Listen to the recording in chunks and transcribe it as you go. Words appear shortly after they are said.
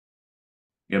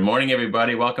Good morning,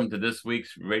 everybody. Welcome to this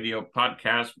week's radio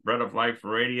podcast, Bread of Life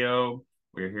Radio.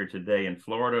 We're here today in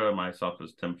Florida. Myself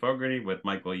is Tim Fogarty with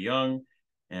Michael Young,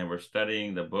 and we're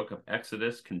studying the book of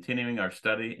Exodus, continuing our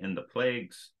study in the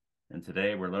plagues. And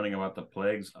today we're learning about the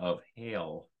plagues of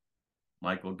hail.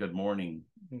 Michael, good morning.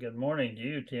 Good morning to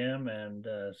you, Tim, and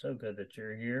so good that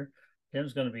you're here.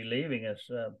 Tim's going to be leaving us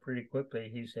pretty quickly.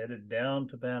 He's headed down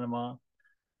to Panama.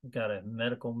 We've got a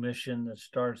medical mission that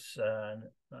starts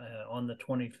on the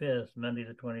 25th, Monday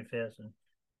the 25th, and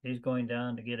he's going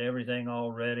down to get everything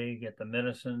all ready, get the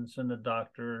medicines and the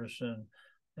doctors and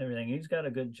everything. He's got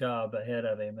a good job ahead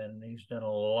of him, and he's done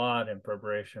a lot in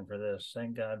preparation for this.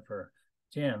 Thank God for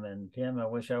Tim. And Tim, I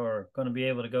wish I were going to be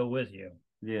able to go with you.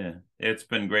 Yeah, it's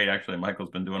been great. Actually, Michael's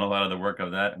been doing a lot of the work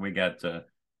of that. We got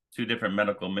two different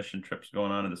medical mission trips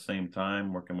going on at the same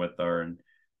time, working with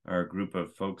our group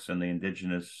of folks in the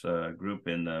indigenous group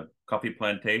in the coffee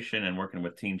plantation and working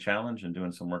with Teen Challenge and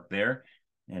doing some work there.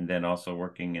 And then also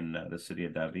working in the city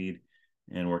of David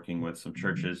and working with some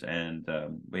churches. And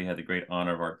we had the great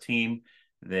honor of our team.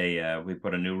 We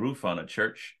put a new roof on a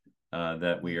church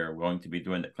that we are going to be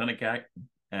doing the clinic at.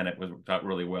 And it worked out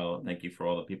really well. Thank you for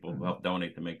all the people who helped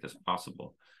donate to make this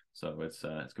possible. So it's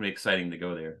going to be exciting to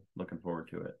go there. Looking forward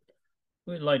to it.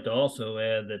 We'd like to also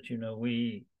add that,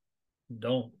 we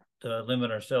don't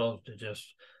limit ourselves to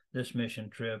just this mission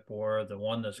trip or the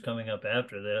one that's coming up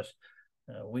after this.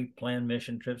 We plan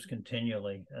mission trips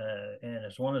continually. And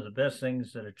it's one of the best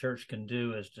things that a church can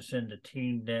do is to send a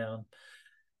team down.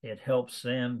 It helps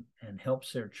them and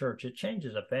helps their church. It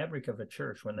changes the fabric of a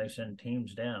church when they send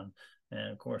teams down.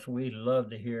 And of course, we love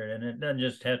to hear it. And it doesn't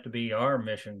just have to be our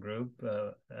mission group.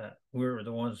 We're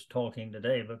the ones talking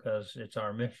today because it's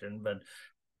our mission, but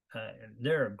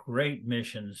there are great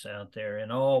missions out there in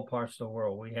all parts of the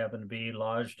world. We happen to be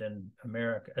lodged in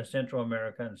America, Central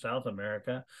America and South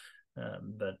America,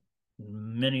 but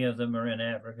many of them are in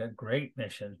Africa, great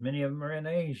missions. Many of them are in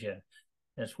Asia.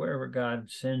 That's wherever God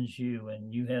sends you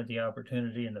and you have the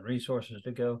opportunity and the resources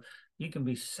to go, you can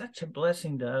be such a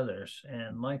blessing to others.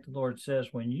 And like the Lord says,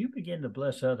 when you begin to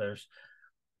bless others,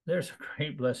 there's a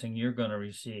great blessing you're going to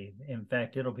receive. In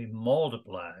fact, it'll be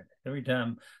multiplied. Every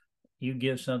time you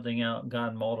give something out,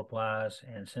 God multiplies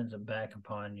and sends it back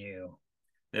upon you.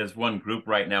 There's one group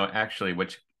right now, actually,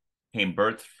 which came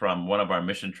birthed from one of our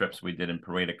mission trips we did in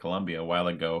Pareda, Colombia a while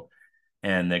ago.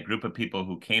 And the group of people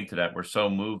who came to that were so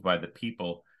moved by the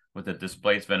people with the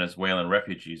displaced Venezuelan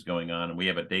refugees going on. And we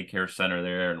have a daycare center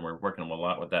there, and we're working a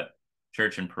lot with that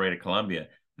church in Pareda, Colombia.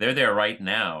 They're there right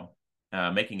now,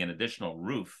 making an additional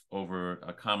roof over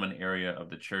a common area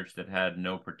of the church that had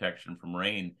no protection from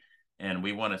rain. And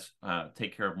we want to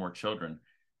take care of more children.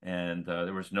 And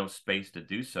there was no space to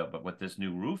do so. But with this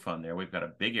new roof on there, we've got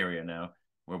a big area now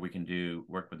where we can do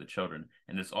work with the children.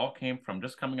 And this all came from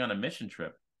just coming on a mission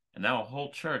trip. And now a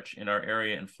whole church in our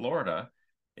area in Florida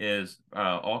is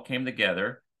all came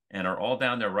together and are all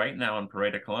down there right now in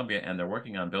Pareda, Colombia, and they're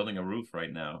working on building a roof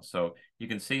right now. So you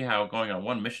can see how going on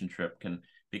one mission trip can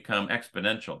become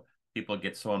exponential. People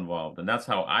get so involved. And that's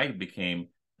how I became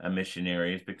a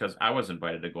missionary, is because I was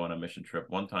invited to go on a mission trip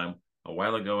one time a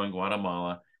while ago in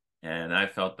Guatemala, and I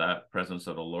felt that presence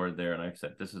of the Lord there, and I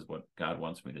said, this is what God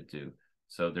wants me to do.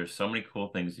 So there's so many cool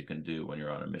things you can do when you're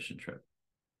on a mission trip.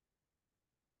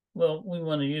 Well, we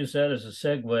want to use that as a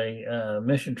segue.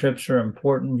 Mission trips are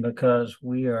important because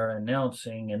we are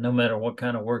announcing, and no matter what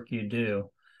kind of work you do,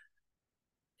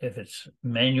 if it's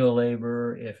manual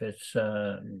labor, if it's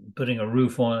putting a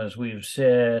roof on, as we've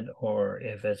said, or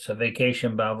if it's a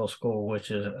vacation Bible school,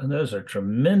 those are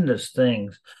tremendous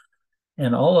things.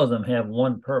 And all of them have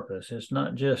one purpose. It's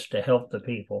not just to help the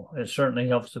people. It certainly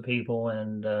helps the people,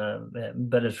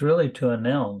 but it's really to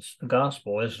announce the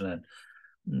gospel, isn't it?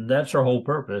 That's our whole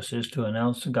purpose, is to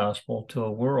announce the gospel to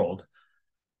a world.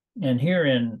 And here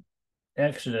in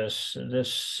Exodus,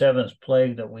 this seventh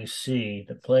plague that we see,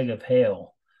 the plague of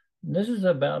hail, this is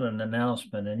about an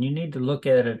announcement, and you need to look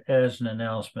at it as an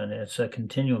announcement. It's a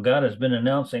continual. God has been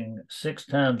announcing 6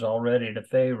 times already to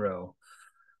Pharaoh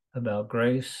about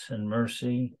grace and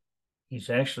mercy.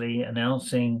 He's actually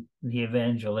announcing the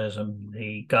evangelism,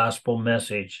 the gospel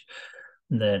message,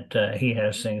 that he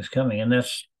has things coming. And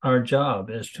that's our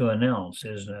job, is to announce,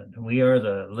 isn't it? We are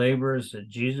the laborers that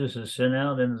Jesus has sent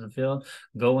out into the field.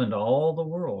 Go into all the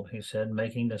world, he said,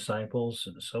 making disciples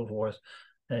and so forth.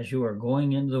 As you are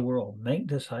going into the world, make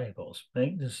disciples,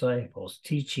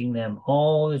 teaching them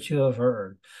all that you have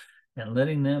heard, and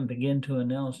letting them begin to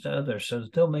announce to others so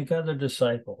that they'll make other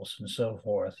disciples and so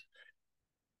forth.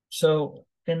 So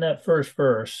in that first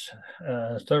verse,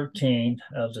 13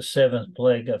 of the seventh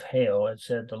plague of hail, it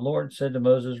said, the Lord said to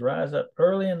Moses, rise up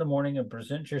early in the morning and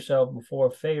present yourself before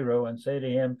Pharaoh and say to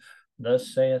him,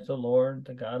 thus saith the Lord,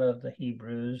 the God of the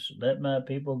Hebrews, let my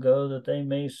people go that they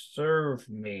may serve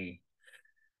me.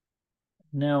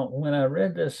 Now, when I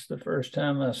read this the first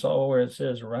time, I saw where it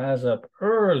says, rise up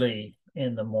early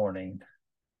in the morning.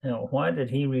 Now, why did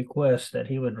he request that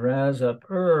he would rise up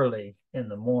early in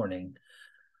the morning?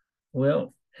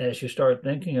 Well, as you start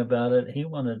thinking about it, he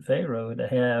wanted Pharaoh to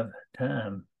have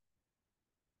time,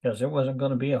 because there wasn't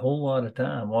going to be a whole lot of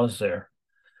time, was there?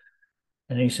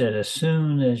 And he said, as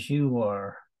soon as you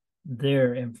are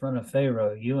there in front of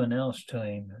Pharaoh, you announce to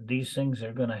him, these things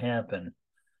are going to happen.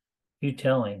 You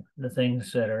tell him the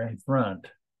things that are in front,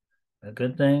 the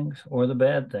good things or the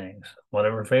bad things,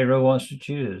 whatever Pharaoh wants to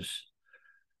choose.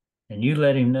 And you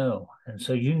let him know. And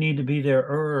so you need to be there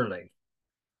early.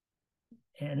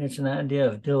 And it's an idea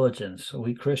of diligence. So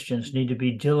we Christians need to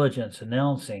be diligent,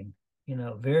 announcing,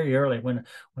 very early when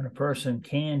a person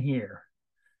can hear.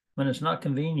 When it's not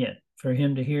convenient for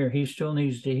him to hear, he still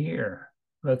needs to hear,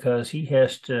 because he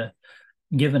has to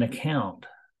give an account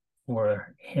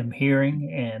for him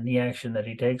hearing and the action that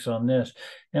he takes on this.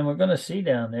 And we're going to see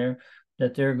down there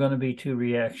that there are going to be two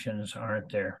reactions,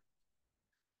 aren't there?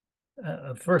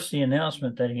 First, the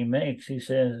announcement that he makes, he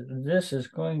says, this is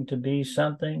going to be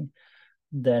something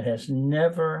that has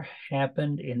never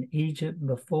happened in Egypt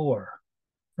before.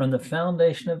 From the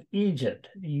foundation of Egypt,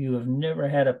 you have never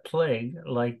had a plague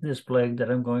like this plague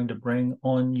that I'm going to bring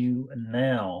on you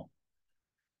now.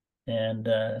 And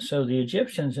so the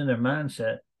Egyptians, in their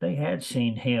mindset, they had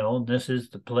seen hail. This is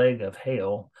the plague of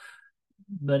hail.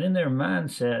 But in their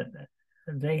mindset,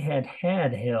 they had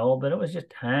hail, but it was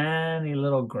just tiny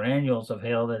little granules of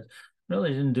hail that really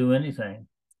didn't do anything.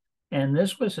 And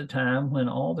this was a time when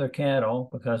all their cattle,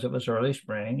 because it was early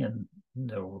spring and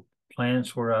the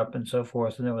plants were up and so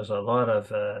forth, and there was a lot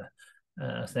of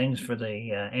things for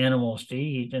the animals to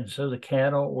eat. And so the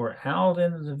cattle were out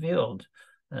into the field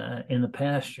in the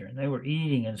pasture, and they were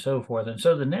eating and so forth. And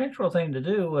so the natural thing to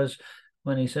do was,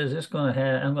 when he says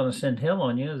I'm going to send hail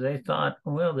on you, they thought,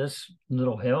 well, this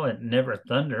little hail, it never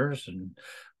thunders, and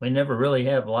we never really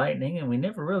have lightning, and we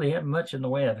never really have much in the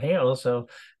way of hail. So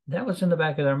that was in the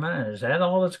back of their mind. Is that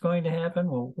all that's going to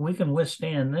happen? Well, we can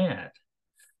withstand that.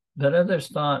 But others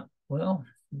thought, well,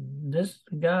 this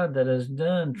God that has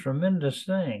done tremendous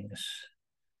things.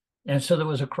 And so there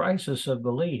was a crisis of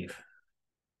belief.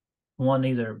 One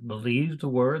either believed the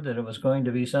word that it was going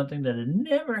to be something that had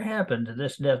never happened to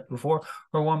this depth before,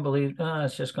 or one believed,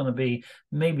 it's just going to be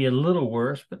maybe a little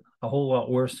worse, but a whole lot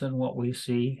worse than what we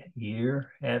see year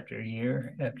after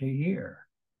year after year.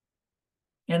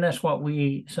 And that's what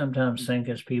we sometimes think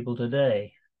as people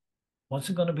today. What's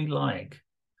it going to be like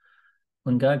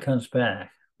when God comes back?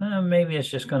 Maybe it's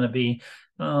just going to be,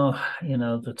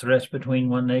 the threats between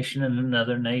one nation and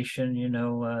another nation.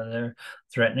 They're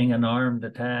threatening an armed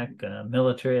attack, a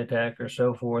military attack, or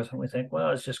so forth. And we think,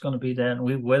 well, it's just going to be that. And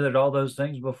we've weathered all those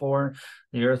things before.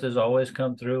 The earth has always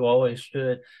come through, always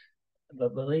stood.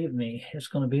 But believe me, it's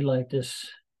going to be like this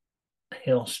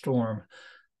hailstorm.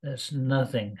 That's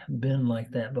nothing been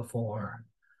like that before.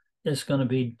 It's going to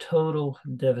be total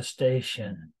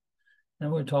devastation.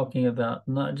 And we're talking about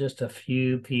not just a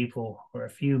few people or a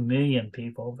few million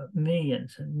people, but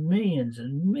millions and millions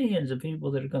and millions of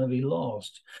people that are going to be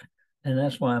lost. And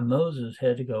that's why Moses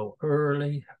had to go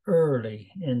early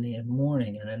in the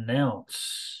morning and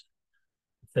announce,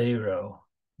 Pharaoh,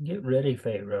 get ready,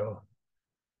 Pharaoh,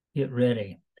 get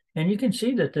ready. And you can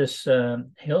see that this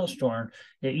hailstorm,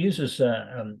 it uses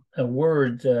a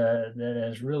word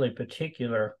that is really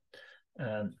particular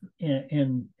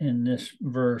in this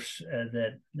verse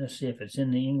that, let's see if it's in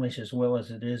the English as well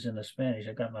as it is in the Spanish.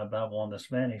 I got my Bible on the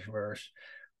Spanish verse,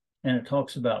 and it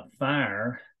talks about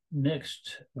fire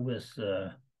mixed with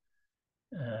that.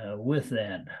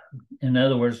 In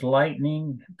other words,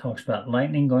 lightning, talks about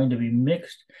lightning going to be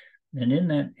mixed. And in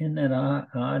that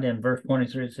odd, in verse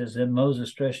 23, it says, then Moses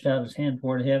stretched out his hand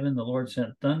toward heaven. The Lord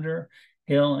sent thunder,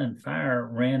 hail, and fire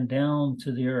ran down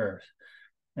to the earth.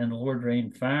 And the Lord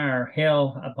rained fire,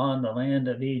 hail upon the land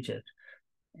of Egypt.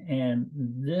 And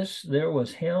there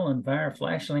was hail and fire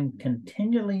flashing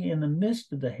continually in the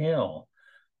midst of the hail.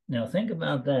 Now think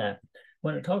about that.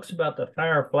 When it talks about the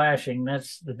fire flashing,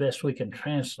 that's the best we can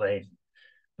translate,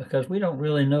 because we don't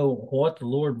really know what the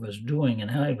Lord was doing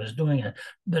and how he was doing it.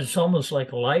 But it's almost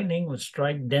like lightning would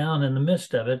strike down in the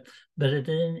midst of it, but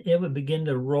it would begin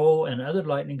to roll, and other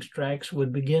lightning strikes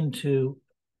would begin to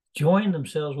join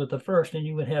themselves with the first, and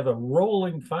you would have a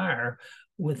rolling fire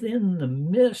within the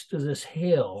midst of this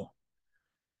hail.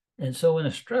 And so when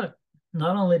it struck,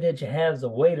 not only did you have the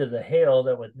weight of the hail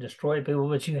that would destroy people,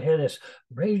 but you had this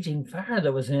raging fire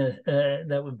that was in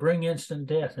that would bring instant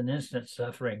death and instant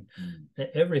suffering,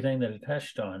 everything that it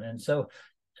touched on. And so,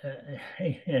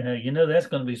 that's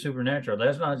going to be supernatural.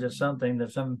 That's not just something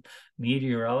that some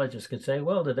meteorologist could say,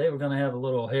 well, today we're going to have a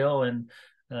little hail and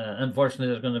unfortunately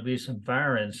there's going to be some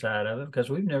fire inside of it, because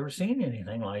we've never seen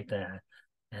anything like that.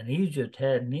 And Egypt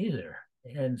had neither.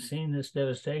 They hadn't seen this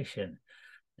devastation.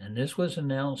 And this was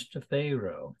announced to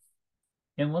Pharaoh.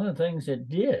 And one of the things it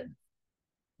did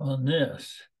on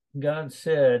this, God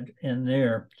said in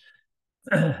there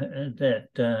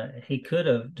that he could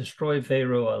have destroyed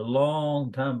Pharaoh a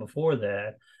long time before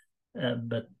that,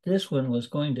 but this one was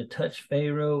going to touch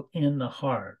Pharaoh in the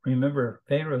heart. Remember,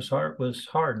 Pharaoh's heart was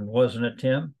hardened, wasn't it,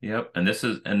 Tim? Yep. And this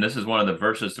is one of the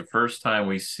verses, the first time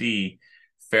we see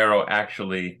Pharaoh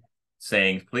actually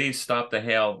saying, please stop the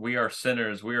hail. We are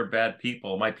sinners. We are bad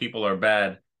people. My people are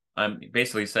bad. I'm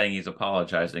basically saying he's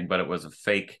apologizing, but it was a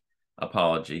fake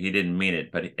apology. He didn't mean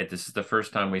it. But this is the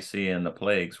first time we see in the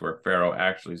plagues where Pharaoh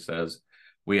actually says,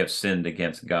 we have sinned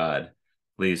against God.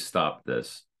 Please stop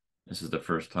this. This is the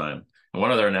first time. And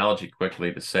one other analogy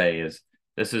quickly to say is,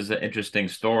 this is an interesting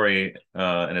story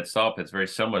in itself. It's very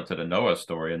similar to the Noah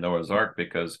story in Noah's Ark,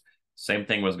 because same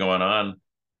thing was going on.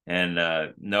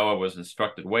 And Noah was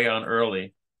instructed way on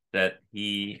early that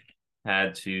he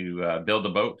had to build a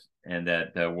boat and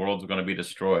that the world's going to be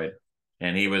destroyed.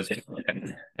 And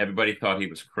everybody thought he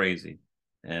was crazy,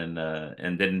 and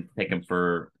didn't took him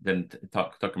for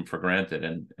granted.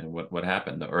 And what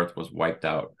happened? The earth was wiped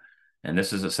out. And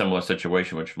this is a similar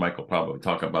situation, which Mike will probably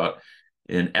talk about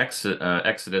in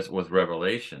Exodus with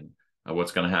Revelation.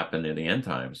 What's going to happen in the end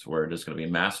times, where there's going to be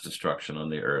mass destruction on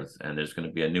the earth, and there's going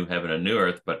to be a new heaven and new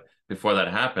earth. But before that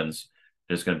happens,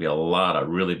 there's going to be a lot of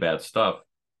really bad stuff,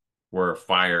 where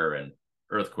fire and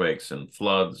earthquakes and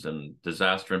floods and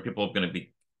disaster, and people are going to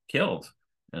be killed.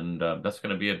 And that's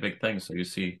going to be a big thing. So you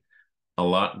see a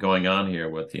lot going on here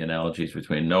with the analogies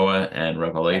between Noah and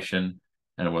Revelation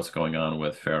and what's going on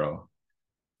with Pharaoh.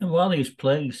 And while these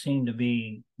plagues seem to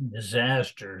be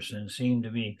disasters and seem to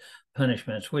be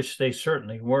punishments, which they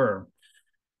certainly were,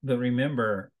 but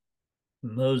remember,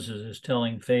 Moses is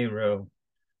telling Pharaoh,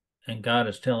 and God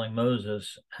is telling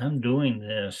Moses, I'm doing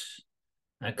this.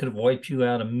 I could have wiped you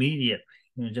out immediately,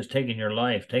 just taken your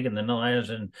life, taken the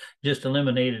lives, and just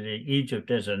eliminated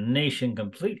Egypt as a nation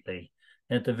completely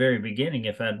at the very beginning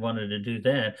if I'd wanted to do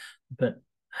that. But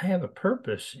I have a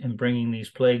purpose in bringing these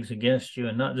plagues against you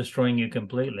and not destroying you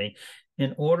completely,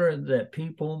 in order that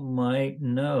people might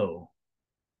know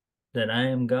that I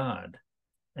am God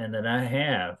and that I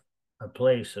have a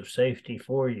place of safety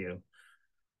for you.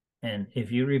 And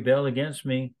if you rebel against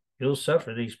me, you'll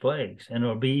suffer these plagues, and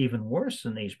it'll be even worse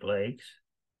than these plagues.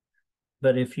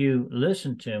 But if you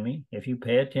listen to me, if you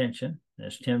pay attention,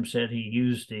 as Tim said, he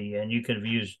used and you could have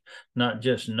used not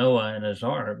just Noah and his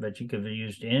ark, but you could have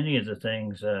used any of the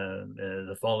things.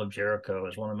 The fall of Jericho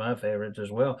is one of my favorites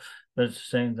as well. But it's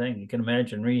the same thing. You can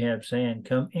imagine Rahab saying,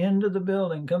 come into the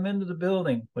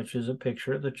building, which is a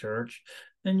picture of the church,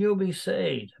 and you'll be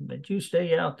saved. But you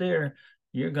stay out there,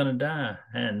 you're going to die.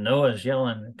 And Noah's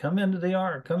yelling, come into the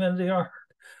ark, come into the ark.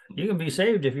 You can be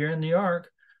saved if you're in the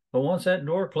ark. But once that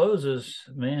door closes,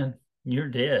 man, you're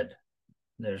dead.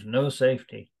 There's no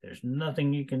safety. There's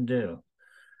nothing you can do.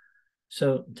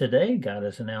 So today, God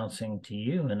is announcing to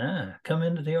you and I, come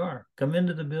into the ark, come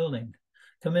into the building,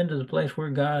 come into the place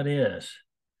where God is.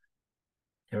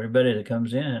 Everybody that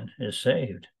comes in is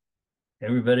saved.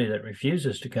 Everybody that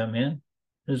refuses to come in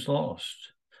is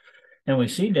lost. And we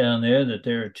see down there that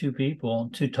there are two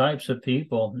types of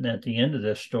people at the end of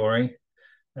this story.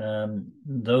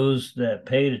 Those that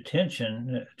paid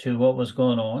attention to what was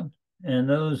going on, and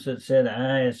those that said,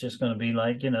 it's just going to be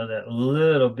like, that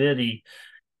little bitty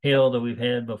hill that we've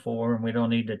had before, and we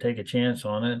don't need to take a chance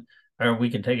on it, or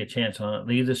we can take a chance on it,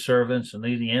 leave the servants and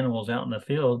leave the animals out in the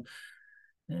field.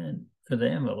 And for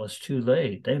them, it was too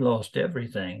late. They lost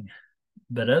everything.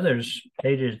 But others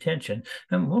paid attention.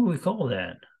 And what do we call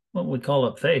that? Well, we call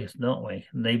it faith, don't we?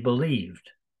 They believed.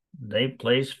 They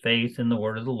placed faith in the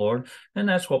word of the Lord. And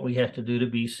that's what we have to do to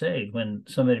be saved. When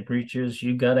somebody preaches,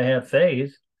 you've got to have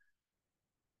faith.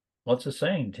 What's the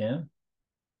saying, Tim?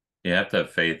 You have to have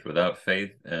faith. Without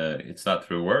faith, it's not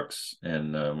through works.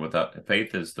 And without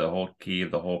faith is the whole key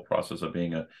of the whole process of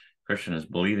being a Christian, is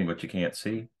believing what you can't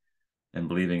see, and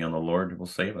believing on the Lord will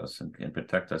save us and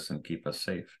protect us and keep us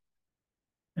safe.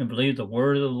 And believe the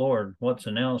word of the Lord. What's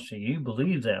announced to you,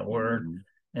 believe that word. Mm-hmm.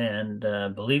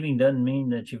 And believing doesn't mean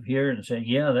that you hear it and say,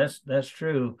 yeah, that's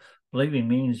true. Believing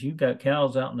means you've got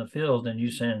cows out in the field and you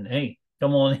saying, hey,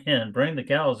 come on in, bring the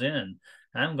cows in.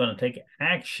 I'm going to take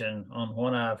action on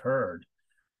what I've heard.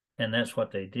 And that's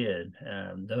what they did.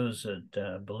 Those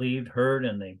that believed, heard,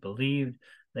 and they believed,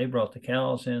 they brought the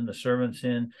cows in, the servants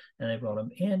in, and they brought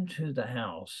them into the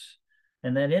house.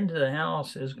 And that into the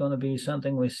house is going to be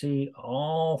something we see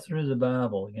all through the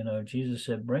Bible. You know, Jesus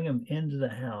said, bring them into the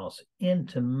house,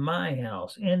 into my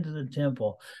house, into the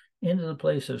temple, into the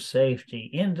place of safety,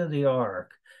 into the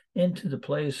ark, into the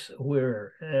place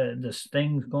where this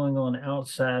things going on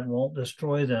outside won't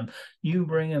destroy them. You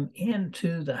bring them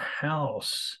into the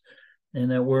house.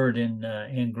 And that word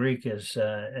in Greek is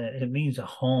it means a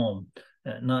home,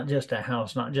 not just a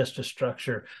house, not just a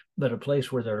structure, but a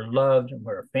place where they're loved and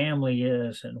where a family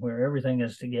is and where everything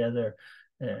is together.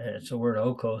 It's a word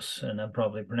okos, and I'm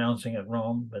probably pronouncing it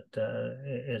wrong, but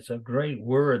it's a great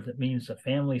word that means a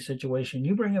family situation.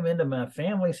 You bring them into my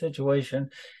family situation,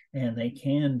 and they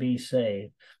can be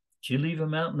saved. But you leave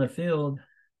them out in the field,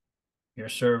 your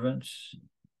servants,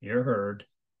 your herd,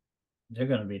 they're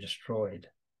going to be destroyed.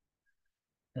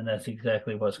 And that's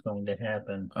exactly what's going to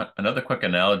happen. Another quick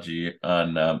analogy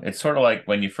on it's sort of like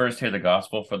when you first hear the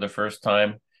gospel for the first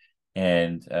time,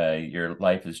 and your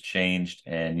life has changed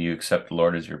and you accept the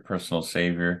Lord as your personal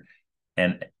savior.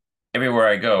 And everywhere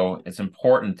I go, it's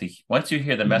important to, once you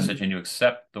hear the message and you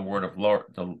accept the word of Lord,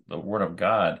 the word of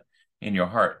God in your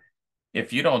heart,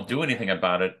 if you don't do anything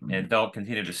about it and don't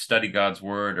continue to study God's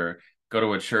word or go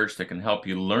to a church that can help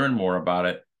you learn more about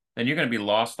it, then you're going to be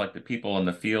lost like the people in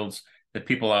the fields. The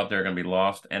people out there are going to be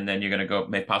lost, and then you're going to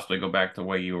may possibly go back to the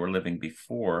way you were living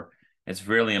before. It's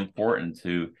really important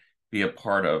to be a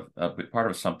part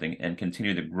of something and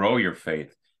continue to grow your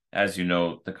faith as you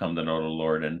know to come to know the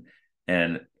Lord.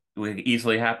 And what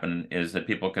easily happen is that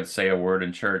people could say a word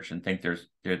in church and think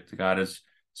God has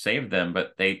saved them,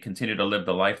 but they continue to live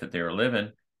the life that they are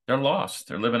living. They're lost.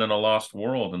 They're living in a lost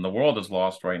world, and the world is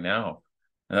lost right now.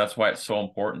 And that's why it's so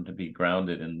important to be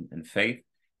grounded in faith,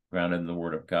 grounded in the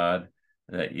Word of God,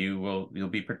 that you'll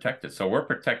be protected. So we're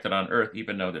protected on earth,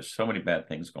 even though there's so many bad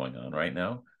things going on right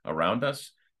now around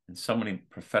us, and so many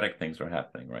prophetic things are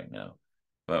happening right now.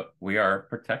 But we are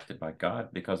protected by God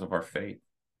because of our faith.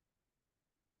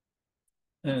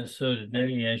 So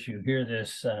today, as you hear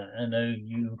this, I know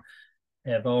you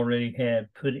have already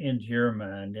had put into your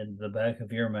mind, into the back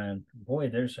of your mind, boy,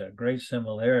 there's a great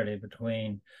similarity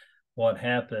between what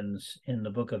happens in the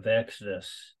book of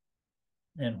Exodus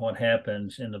and what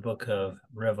happens in the book of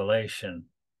Revelation,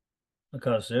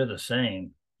 because they're the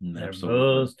same. They're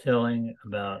both telling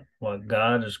about what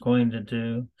God is going to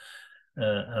do,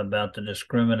 about the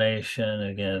discrimination,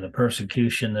 again, the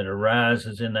persecution that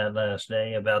arises in that last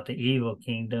day, about the evil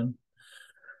kingdom,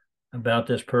 about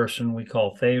this person we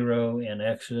call Pharaoh in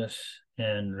Exodus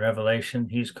and Revelation.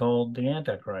 He's called the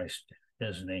Antichrist,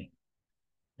 isn't he?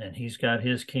 And he's got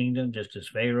his kingdom, just as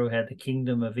Pharaoh had the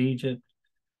kingdom of Egypt.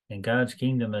 And God's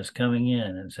kingdom is coming in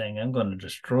and saying, I'm going to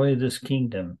destroy this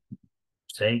kingdom.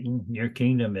 Satan, your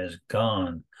kingdom is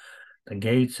gone. The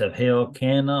gates of hell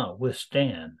cannot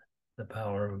withstand the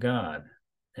power of God,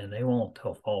 and they won't.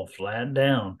 They'll fall flat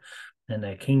down, and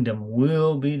that kingdom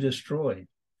will be destroyed.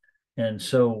 And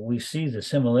so we see the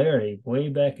similarity way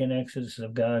back in Exodus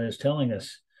of God is telling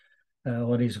us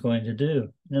what he's going to do.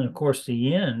 And of course,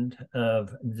 the end of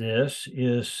this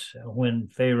is when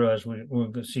Pharaoh, as we're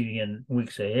going to see in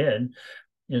weeks ahead,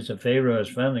 is that Pharaoh is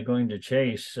finally going to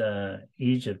chase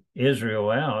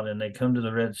Israel out, and they come to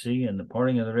the Red Sea and the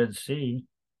parting of the Red Sea,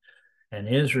 and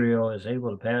Israel is able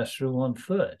to pass through on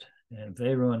foot. And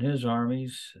Pharaoh and his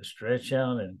armies stretch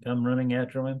out and come running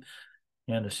after him,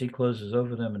 and the sea closes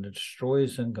over them and it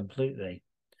destroys them completely.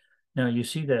 Now, you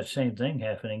see that same thing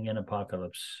happening in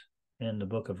Apocalypse, in the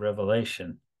book of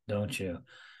Revelation, don't you?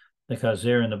 Because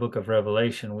there in the book of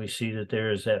Revelation, we see that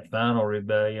there is that final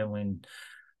rebellion when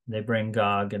they bring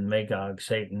Gog and Magog.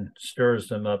 Satan stirs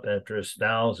them up after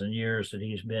 1,000 years that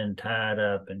he's been tied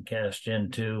up and cast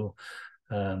into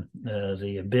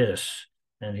the abyss,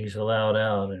 and he's allowed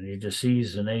out, and he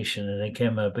deceives the nation, and they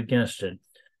came up against it.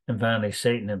 And finally,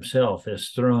 Satan himself is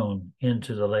thrown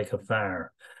into the lake of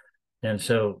fire. And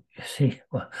so, see,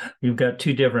 you've got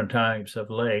two different types of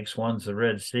lakes. One's the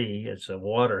Red Sea, it's a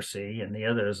water sea, and the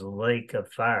other is a lake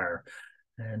of fire.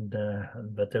 And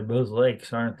but they're both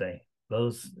lakes, aren't they?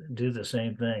 Both do the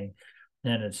same thing.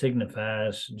 And it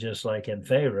signifies, just like in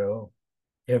Pharaoh,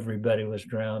 everybody was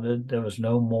drowned. There was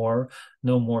no more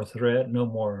threat, no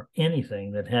more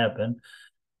anything that happened.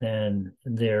 And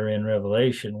there in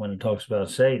Revelation, when it talks about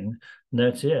Satan,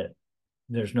 that's it.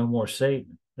 There's no more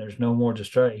Satan. There's no more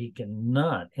destruction. He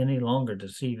cannot any longer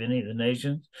deceive any of the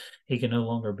nations. He can no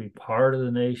longer be part of the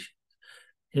nation.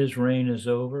 His reign is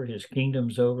over. His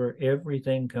kingdom's over.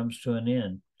 Everything comes to an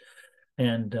end.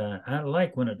 And I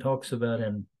like when it talks about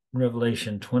in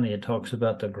Revelation 20, it talks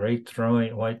about the great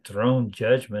white throne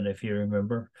judgment, if you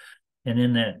remember. And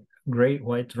in that great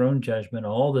white throne judgment,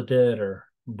 all the dead are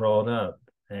brought up.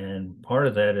 And part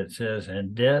of that, it says,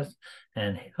 and death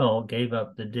and hell gave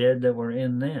up the dead that were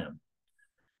in them.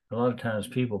 A lot of times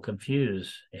people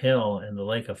confuse hell and the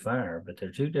lake of fire, but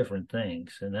they're two different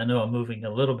things. And I know I'm moving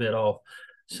a little bit off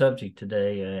subject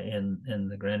today in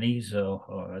the granizo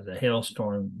or the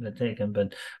hailstorm that taken,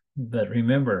 but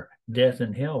remember, death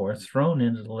and hell were thrown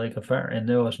into the lake of fire, and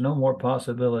there was no more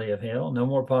possibility of hell, no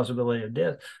more possibility of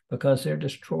death, because they're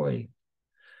destroyed.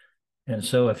 And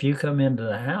so if you come into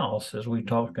the house, as we're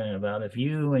talking about, if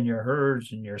you and your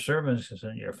herds and your servants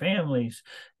and your families,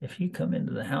 if you come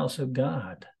into the house of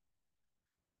God,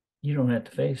 you don't have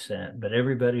to face that. But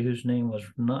everybody whose name was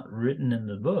not written in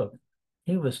the book,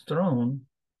 he was thrown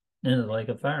into the lake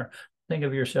of fire. Think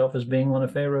of yourself as being one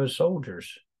of Pharaoh's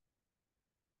soldiers.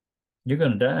 You're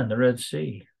going to die in the Red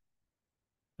Sea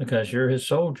because you're his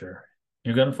soldier.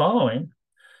 You're going to follow him,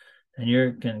 and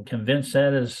you can convince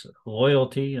that as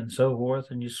loyalty and so forth,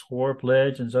 and you swore a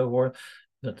pledge and so forth.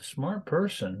 But the smart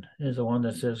person is the one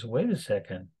that says, wait a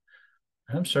second,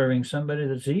 I'm serving somebody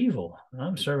that's evil.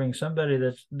 I'm serving somebody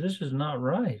this is not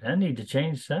right. I need to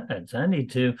change sides. I need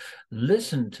to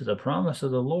listen to the promise of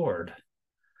the Lord.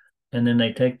 And then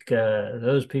they take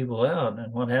those people out.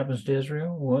 And what happens to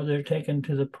Israel? Well, they're taken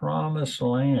to the promised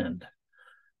land.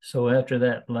 So after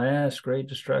that last great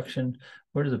destruction,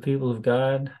 where do the people of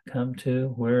God come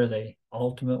to? Where are they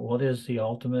ultimate? What is the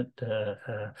ultimate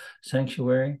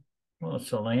sanctuary? Well, it's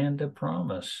the land of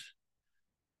promise,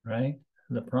 right?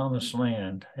 The promised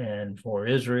land. And for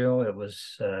Israel, it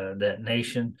was that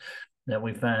nation that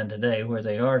we find today, where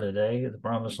they are today, the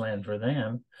promised land for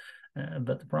them.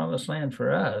 But the promised land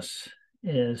for us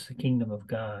is the kingdom of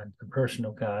God, the person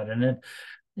of God. And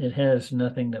it has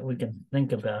nothing that we can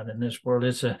think about in this world.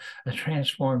 It's a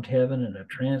transformed heaven and a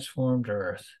transformed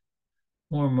earth,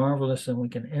 more marvelous than we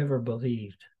can ever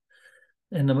believe.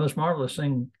 And the most marvelous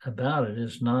thing about it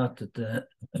is not that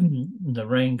the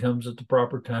rain comes at the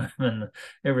proper time and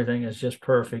everything is just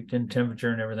perfect in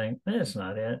temperature and everything. That's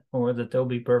not it. Or that there'll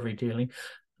be perfect healing.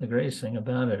 The greatest thing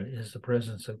about it is the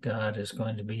presence of God is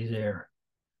going to be there.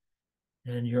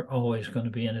 And you're always going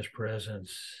to be in his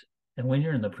presence. And when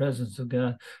you're in the presence of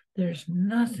God, there's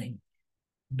nothing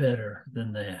better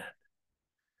than that.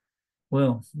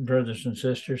 Well, brothers and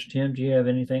sisters, Tim, do you have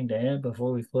anything to add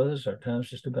before we close? Our time's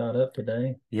just about up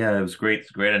today. Yeah, it was great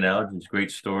analogies,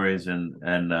 great stories, and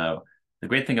the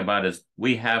great thing about it is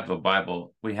we have the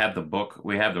Bible, we have the book,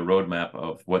 we have the roadmap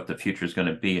of what the future is going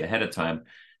to be ahead of time.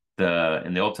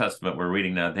 In the Old Testament we're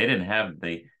reading now, they didn't have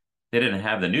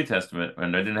the New Testament,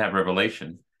 and they didn't have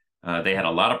Revelation. They had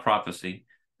a lot of prophecy,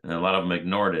 and a lot of them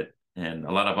ignored it, and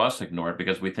a lot of us ignore it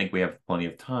because we think we have plenty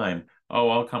of time. Oh,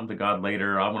 I'll come to God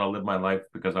later. I want to live my life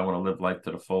because I want to live life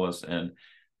to the fullest. And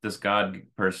this God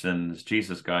person, this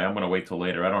Jesus guy, I'm going to wait till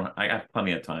later. I have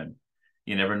plenty of time.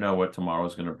 You never know what tomorrow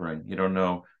is going to bring. You don't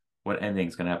know what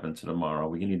ending's going to happen to tomorrow.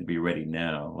 We need to be ready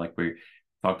now. Like we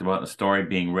talked about in the story,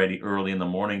 being ready early in the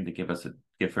morning to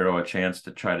give Pharaoh a chance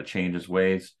to try to change his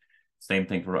ways. Same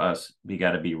thing for us. We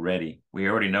got to be ready. We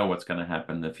already know what's going to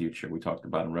happen in the future. We talked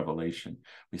about in Revelation.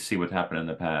 We see what happened in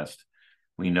the past.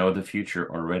 We know the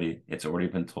future already. It's already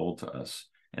been told to us.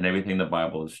 And everything in the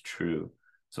Bible is true.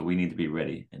 So we need to be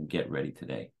ready and get ready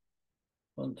today.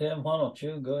 Well, Tim, why don't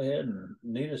you go ahead and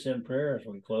lead us in prayer as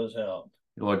we close out?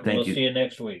 Lord, thank you. We'll see you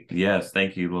next week. Yes,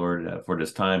 thank you, Lord, for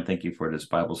this time. Thank you for this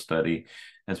Bible study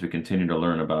as we continue to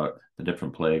learn about the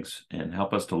different plagues, and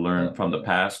help us to learn from the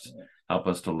past. Help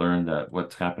us to learn that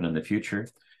what's happened in the future,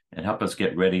 and help us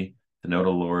get ready to know the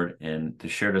Lord and to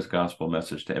share this gospel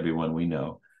message to everyone we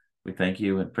know. We thank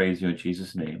you and praise you in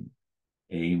Jesus' name.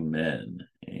 Amen.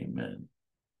 Amen.